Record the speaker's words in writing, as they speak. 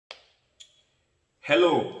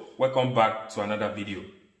Hello, welcome back to another video.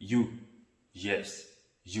 Yes,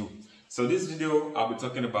 you. So this video, I'll be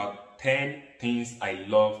talking about 10 things I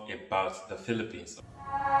love about the Philippines.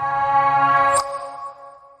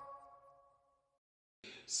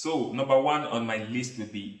 So number one on my list will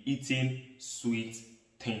be eating sweet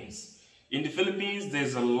things. In the Philippines,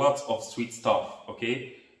 there's a lot of sweet stuff,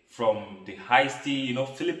 okay? From the iced tea,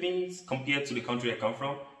 Philippines compared to the country I come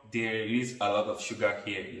from, there is a lot of sugar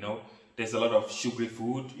here, There's a lot of sugary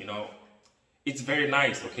food, It's very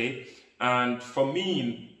nice, okay? And for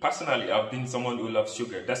me, personally, I've been someone who loves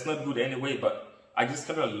sugar. That's not good anyway, but I just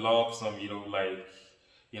kind of love some,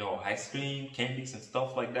 ice cream, candies and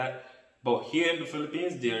stuff like that. But here in the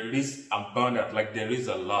Philippines, there is abundant, there is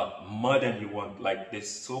a lot, more than you want. There's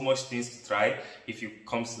so much things to try if it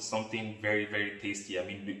comes to something very, very tasty. I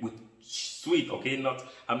mean, with sweet, okay?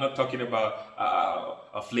 I'm not talking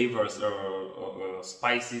about flavors or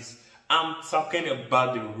spices. I'm talking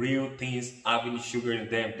about the real things having sugar in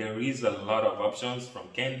them. There is a lot of options, from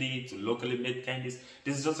candy to locally made candies.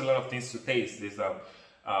 There's just a lot of things to taste. There's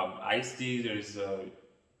iced tea, there's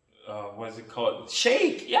what is it called?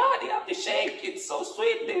 Shake! Yeah, they have the shake. It's so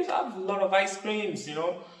sweet. They have a lot of ice creams,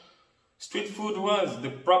 Street food ones, the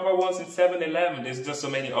proper ones in 7-Eleven. There's just so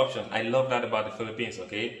many options. I love that about the Philippines,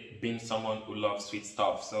 okay? Being someone who loves sweet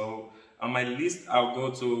stuff. So on my list, I'll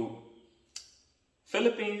go to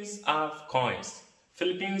Philippines have coins.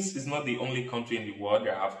 Philippines is not the only country in the world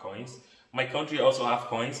that have coins. My country also have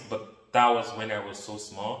coins, but that was when I was so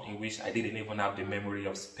small, in which I didn't even have the memory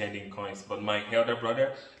of spending coins. But my elder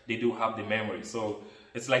brother, they do have the memory. So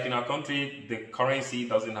it's like in our country, the currency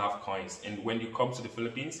doesn't have coins. And when you come to the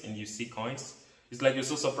Philippines and you see coins, it's like you're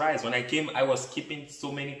so surprised. When I came, I was keeping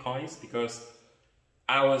so many coins because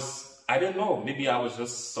I don't know, maybe I was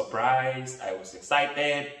just surprised, I was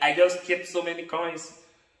excited, I just kept so many coins.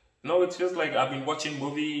 No, it feels like I've been watching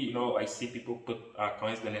movie, I see people put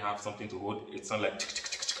coins when they have something to hold. It sounds like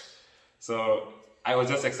so I was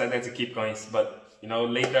just excited to keep coins, but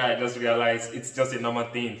later I just realized it's just a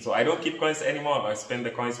normal thing. So I don't keep coins anymore. I spend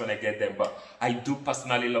the coins when I get them. But I do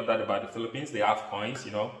personally love that about the Philippines. They have coins,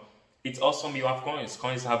 It's awesome you have coins.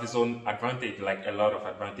 Coins have its own advantage, like a lot of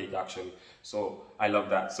advantage actually. So I love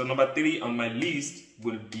that. So number 3 on my list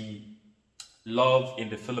will be love in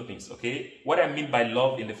the Philippines, okay? What I mean by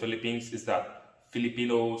love in the Philippines is that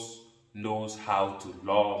Filipinos knows how to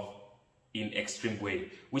love in extreme way,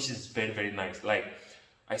 which is very, very nice.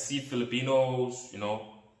 I see Filipinos,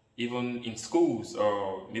 even in schools,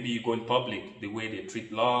 or maybe you go in public, the way they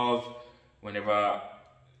treat love whenever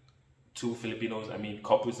two Filipinos,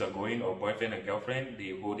 couples are going, or boyfriend and girlfriend,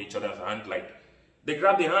 they hold each other's hand, they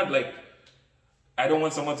grab their hand, I don't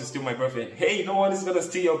want someone to steal my boyfriend. Hey, no one is gonna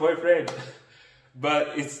steal your boyfriend.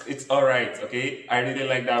 But it's all right, okay? I really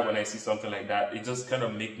like that when I see something like that. It just kind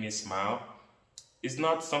of makes me smile. It's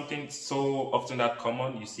not something so often that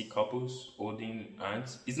common. You see couples holding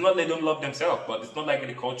hands. It's not they don't love themselves, but it's not like in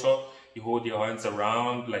the culture you hold your hands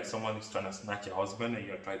around like someone is trying to snatch your husband and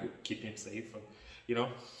you're trying to keep him safe,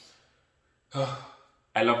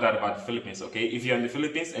 I love that about the Philippines, okay? If you're in the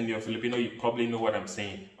Philippines and you're Filipino, you probably know what I'm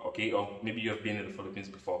saying, okay? Or maybe you've been in the Philippines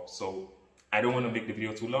before. So I don't want to make the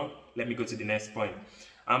video too long. Let me go to the next point.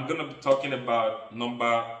 I'm going to be talking about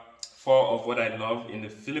number 4 of what I love in the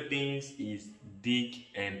Philippines is dig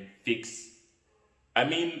and fix.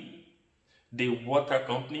 The water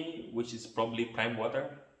company, which is probably Prime Water.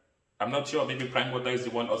 I'm not sure, maybe Prime Water is the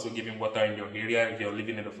one also giving water in your area if you're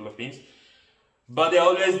living in the Philippines. But they're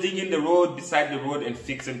always digging the road, beside the road, and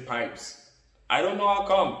fixing pipes. I don't know how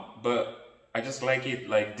come, but I just like it.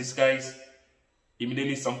 These guys,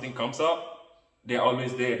 immediately something comes up, they're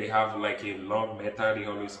always there. They have a long metal they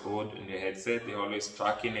always hold in their headset. They're always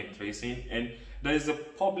tracking and tracing. And there is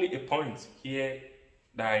probably a point here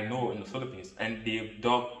that I know in the Philippines, and they've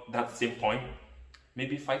dug that same point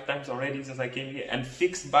maybe 5 times already since I came here, and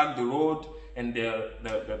fixed back the road and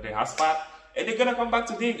the asphalt. And they're gonna come back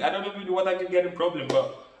to dig. I don't know if the water can get a problem,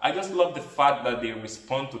 but I just love the fact that they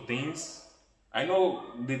respond to things. I know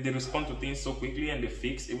they respond to things so quickly and they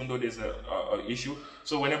fix, even though there's a issue.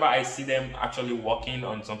 So whenever I see them actually working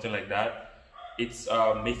on something like that, it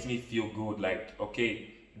makes me feel good.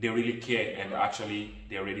 Okay, they really care, and actually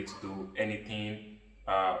they're ready to do anything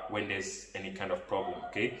when there's any kind of problem,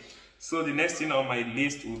 okay? So the next thing on my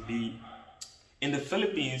list would be, in the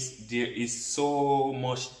Philippines, there is so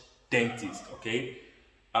much dentist, okay?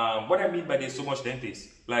 What I mean by there's so much dentist,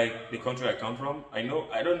 the country I come from, I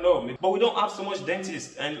don't know, but we don't have so much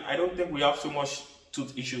dentists, and I don't think we have so much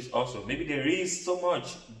tooth issues also. Maybe there is so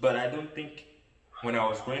much, but I don't think when I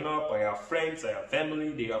was growing up, I have friends, I have family,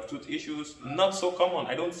 they have tooth issues. Not so common.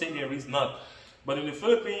 I don't say there is not, But in the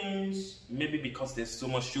Philippines, maybe because there's so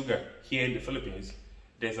much sugar here in the Philippines,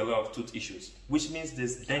 there's a lot of tooth issues, which means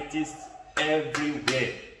there's dentists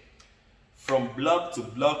everywhere, from block to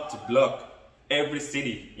block to block. Every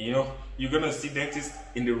city, you know, you're gonna see dentists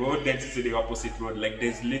in the road, dentists in the opposite road. Like,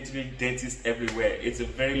 there's literally dentists everywhere. It's a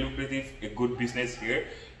very lucrative, a good business here.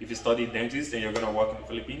 If you study dentist and you're gonna work in the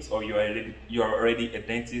Philippines, or you're already a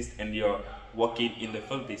dentist and you're working in the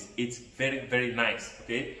Philippines, it's very, very nice,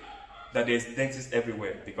 okay, that there's dentists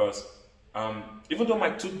everywhere. Because even though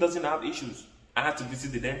my tooth doesn't have issues, I had to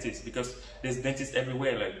visit the dentist because there's dentists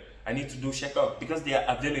everywhere. Like, I need to do checkup because they are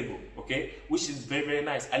available, okay, which is very, very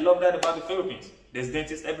nice. I love that about the Philippines. There's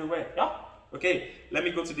dentists everywhere. Yeah. Okay, let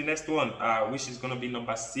me go to the next one, which is gonna be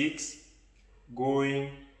number 6,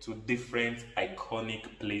 going to different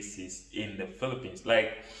iconic places in the Philippines.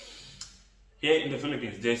 Like, here in the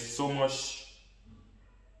Philippines, there's so much,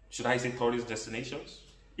 should I say, tourist destinations.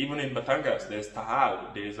 Even in Batangas, there's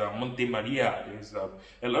Tahal, there's Monte Maria, there's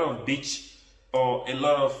a lot of beach, or a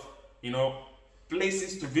lot of, you know,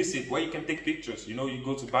 places to visit where you can take pictures. You know, you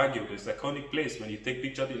go to Baguio, there's an iconic place. When you take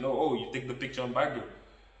picture, you know, oh, you take the picture on Baguio.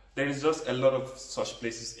 There is just a lot of such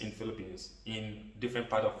places in Philippines, in different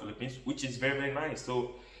part of Philippines, which is very, very nice.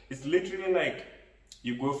 So it's literally like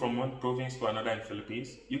you go from one province to another in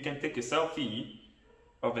Philippines. You can take a selfie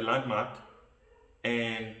of a landmark,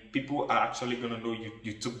 and people are actually gonna know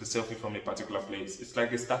you took the selfie from a particular place. It's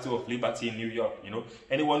like the Statue of Liberty in New York, you know.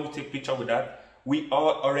 Anyone who take picture with that, we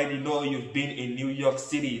all already know you've been in New York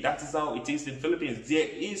City. That is how it is in Philippines. There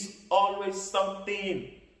is always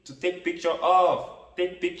something to take picture of,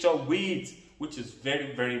 take picture with, which is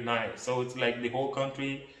very, very nice. So it's like the whole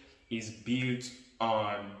country is built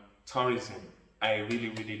on tourism. I really,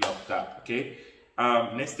 really love that, okay?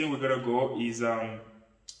 Next thing we're gonna go is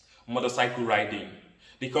motorcycle riding.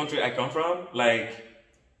 The country I come from, like,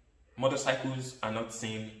 motorcycles are not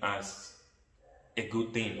seen as a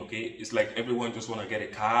good thing, okay? It's like everyone just want to get a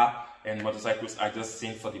car, and motorcycles are just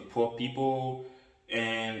seen for the poor people.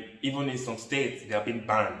 And even in some states, they have been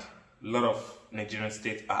banned. A lot of Nigerian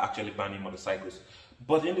states are actually banning motorcycles.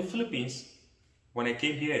 But in the Philippines, when I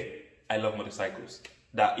came here, I love motorcycles.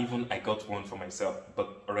 That even I got one for myself,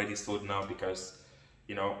 but already sold now because,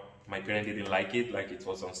 you know, my parents didn't like it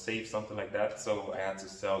was unsafe, something like that, so I had to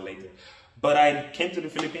sell later. But I came to the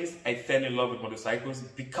Philippines, I fell in love with motorcycles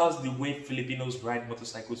because the way Filipinos ride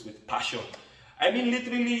motorcycles with passion. I mean,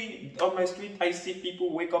 literally, on my street, I see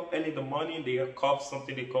people wake up early in the morning, they have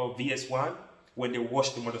something they call VS1. When they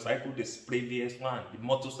wash the motorcycle, they spray VS1. The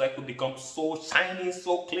motorcycle becomes so shiny,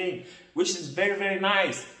 so clean, which is very, very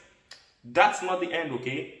nice. That's not the end,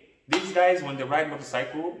 okay? These guys, when they ride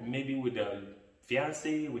motorcycle, maybe with their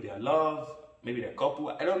fiance, with their love, maybe their couple,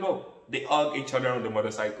 I don't know, they hug each other on the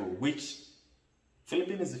motorcycle, which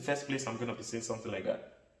Philippines is the first place I'm gonna be seeing something like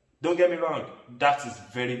that. Don't get me wrong, that is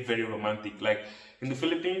very, very romantic. Like, in the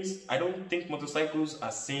Philippines, I don't think motorcycles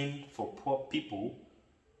are seen for poor people,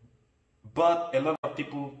 but a lot of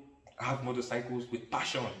people have motorcycles with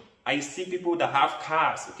passion. I see people that have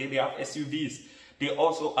cars, okay, they have SUVs. They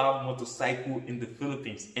also have motorcycle in the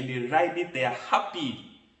Philippines, and they ride it, they are happy,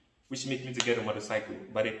 which made me to get a motorcycle,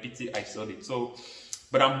 but a pity I sold it. So,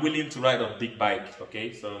 but I'm willing to ride a big bike,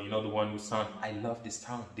 okay? So, you know, the one with sound. I love this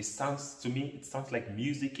sound. This sounds, to me, it sounds like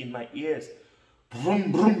music in my ears.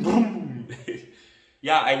 Vroom, vroom, vroom.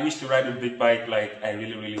 Yeah, I wish to ride a big bike. Like, I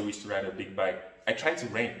really, really wish to ride a big bike. I tried to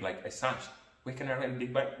rent, like, I searched, where can I rent a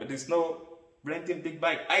big bike? But there's no renting big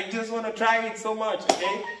bike. I just want to try it so much,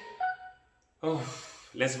 okay? Oh,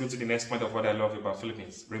 let's go to the next point of what I love about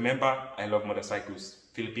Philippines. Remember, I love motorcycles.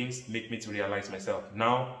 Philippines make me to realize myself.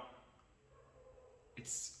 Now,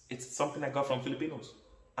 it's something I got from Filipinos.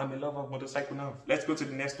 I'm in love of motorcycle now. Let's go to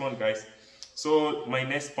the next one, guys. So my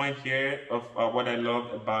next point here of what I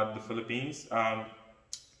love about the Philippines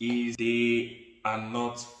is they are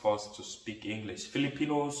not forced to speak English.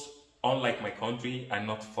 Filipinos, unlike my country, are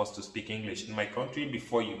not forced to speak English. In my country,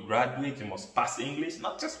 before you graduate, you must pass English.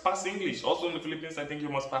 Not just pass English. Also in the Philippines, I think you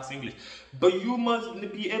must pass English. But you must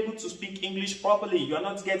be able to speak English properly. You are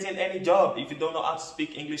not getting any job if you don't know how to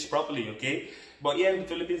speak English properly, okay? But here in the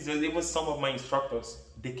Philippines, there's even some of my instructors,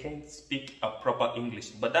 they can't speak a proper English.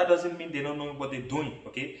 But that doesn't mean they don't know what they're doing,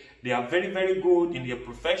 okay? They are very, very good in their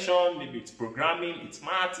profession. Maybe it's programming, it's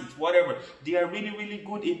math, it's whatever. They are really, really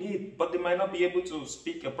good in it, but they might not be able to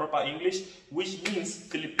speak a proper English, which means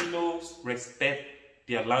Filipinos respect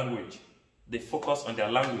their language. They focus on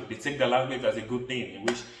their language. They take their language as a good thing, in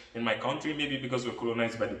which in my country, maybe because we're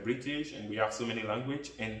colonized by the British and we have so many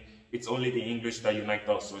languages, and it's only the English that unites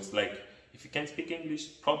us. So it's like, if you can't speak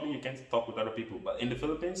English, probably you can't talk with other people. But in the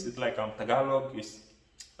Philippines, it's like Tagalog is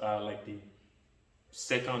like the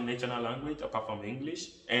second national language apart from English,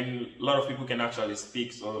 and a lot of people can actually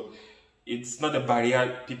speak, so it's not a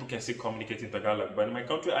barrier. People can still communicate in Tagalog. But in my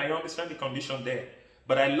country, I understand the condition there.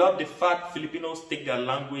 But I love the fact Filipinos take their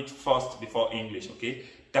language first before English, okay?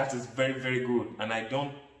 That is very, very good. And I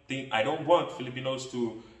don't want Filipinos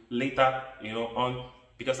to later, on,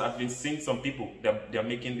 because I've been seeing some people that they're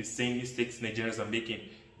making the same mistakes Nigerians are making.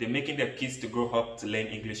 They're making their kids to grow up to learn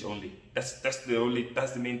English only. That's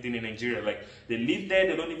the main thing in Nigeria. Like, they live there,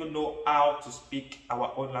 they don't even know how to speak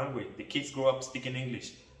our own language. The kids grow up speaking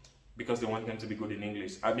English because they want them to be good in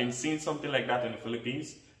English. I've been seeing something like that in the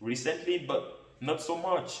Philippines recently, but not so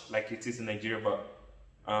much like it is in Nigeria. But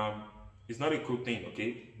it's not a cool thing,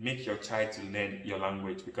 okay? Make your child to learn your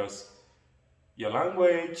language, because your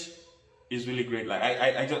language is really great. Like,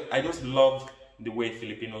 I just love the way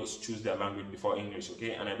Filipinos choose their language before English,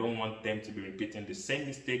 okay? And I don't want them to be repeating the same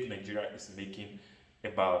mistake Nigeria is making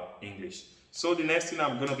about English. So the next thing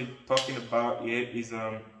I'm gonna be talking about here is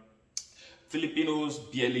Filipinos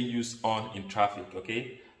barely use on in traffic,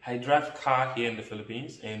 okay? I drive car here in the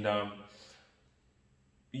Philippines, and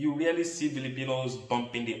you rarely see Filipinos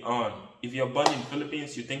bumping the horn. If you're born in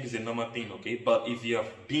Philippines, you think it's a normal thing, okay? But if you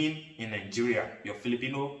have been in Nigeria, you're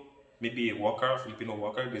Filipino, maybe a worker, Filipino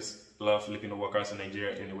worker, there's a lot of Filipino workers in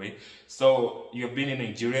Nigeria anyway. So you've been in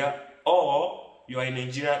Nigeria, or you are in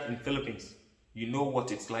Nigeria in Philippines. You know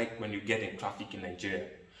what it's like when you get in traffic in Nigeria.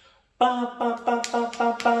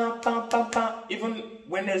 Even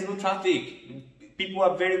when there's no traffic, people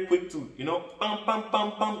are very quick to,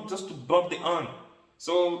 just to bump the horn.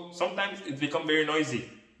 So sometimes it becomes very noisy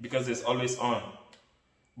because there's always on.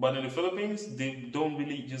 But in the Philippines, they don't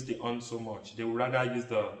really use the horn so much. They would rather use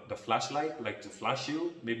the flashlight, like to flash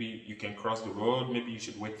you. Maybe you can cross the road, maybe you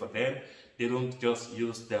should wait for them. They don't just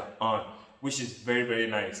use the horn, which is very, very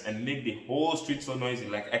nice, and make the whole street so noisy.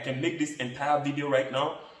 Like, I can make this entire video right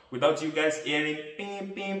now without you guys hearing pim,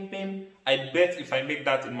 pim, pim. I bet if I make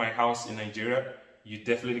that in my house in Nigeria, you're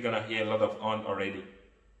definitely gonna hear a lot of horn already.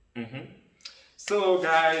 So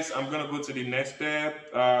guys, I'm gonna go to the next step,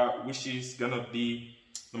 which is gonna be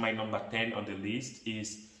my number 10 on the list.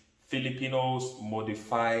 Is Filipinos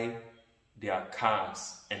modify their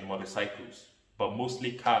cars and motorcycles, but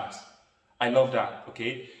mostly cars. I love that,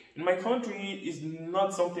 okay? In my country, it's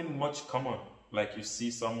not something much common. Like, you see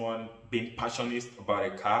someone being passionate about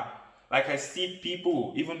a car. Like, I see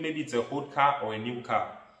people, even maybe it's a old car or a new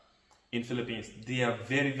car in Philippines, they are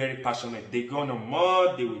very, very passionate. They go on the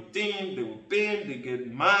mud, they will tint, they will paint, they get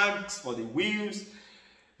mags for the wheels.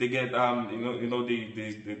 They get the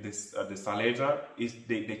salamater is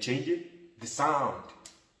they change it, the sound.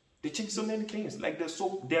 They change so many things. Like,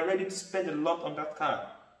 they're ready to spend a lot on that car.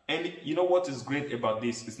 And you know what is great about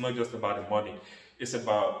this? It's not just about the money. It's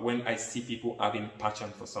about when I see people having passion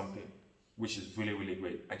for something, which is really, really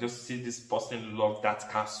great. I just see this person love that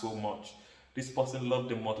car so much. This person love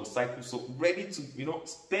the motorcycle, so ready to,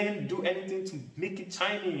 do anything to make it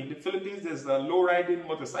shiny. In the Philippines, there's low-riding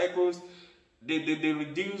motorcycles. They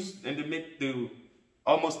reduce and they make the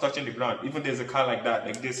almost touching the ground. Even there's a car like that,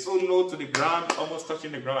 like they're so low to the ground, almost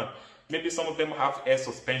touching the ground. Maybe some of them have air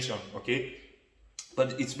suspension, okay?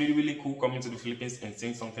 But it's really, really cool coming to the Philippines and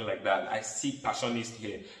seeing something like that. I see passionists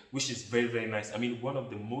here, which is very, very nice. I mean, one of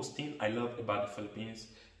the most things I love about the Philippines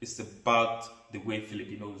is about the way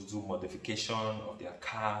Filipinos do modification of their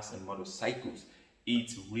cars and motorcycles.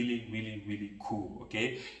 It's really, really, really cool,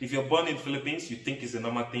 okay? If you're born in Philippines, you think it's a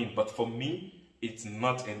normal thing, but for me, it's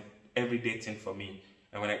not an everyday thing for me.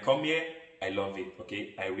 And when I come here, I love it,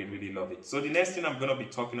 okay? I really, really love it. So the next thing I'm gonna be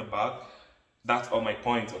talking about, that's all my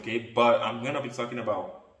points, okay? But I'm gonna be talking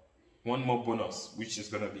about one more bonus, which is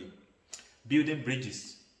gonna be building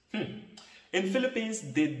bridges. In Philippines,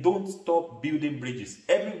 they don't stop building bridges.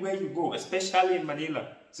 Everywhere you go, especially in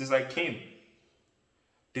Manila, since I came,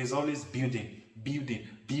 there's always building, which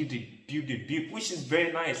is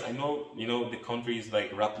very nice. I know, the country is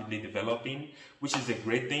like rapidly developing, which is a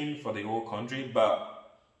great thing for the whole country, but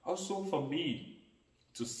also for me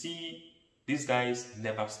to see these guys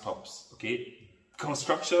never stops, okay?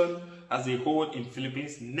 Construction as a whole in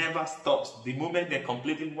Philippines never stops. The moment they're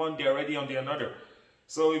completing one, they're already on the another.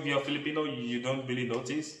 So if you're Filipino, you don't really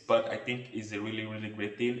notice, but I think it's a really, really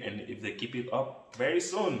great thing. And if they keep it up very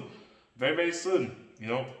soon, very, very soon,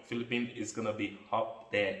 Philippines is gonna be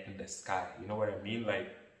up there in the sky. You know what I mean? Like,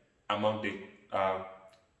 among the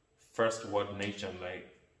first world nation, like,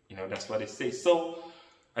 that's what they say. So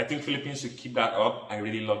I think Philippines should keep that up. I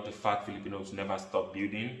really love the fact Filipinos never stop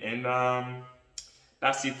building. And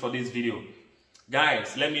that's it for this video.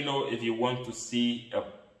 Guys, let me know if you want to see a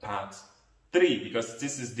part 3, because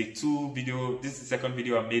this is the second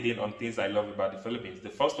video I'm making on things I love about the Philippines. The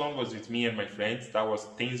first one was with me and my friends. That was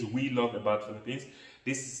things we love about Philippines.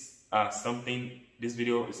 This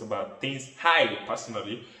video is about things I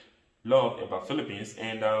personally love about Philippines.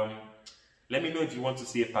 And let me know if you want to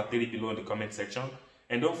see a part 3 below in the comment section.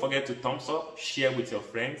 And don't forget to thumbs up, share with your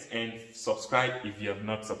friends, and subscribe if you have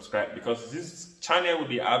not subscribed, because this channel will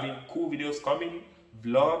be having cool videos coming,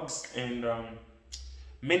 vlogs, and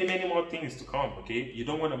many more things to come. Okay, you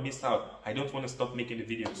don't want to miss out. I don't want to stop making the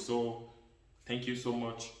videos. So thank you so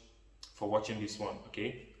much for watching this one.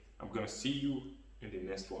 Okay, I'm gonna see you in the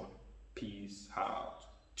next one. Peace out.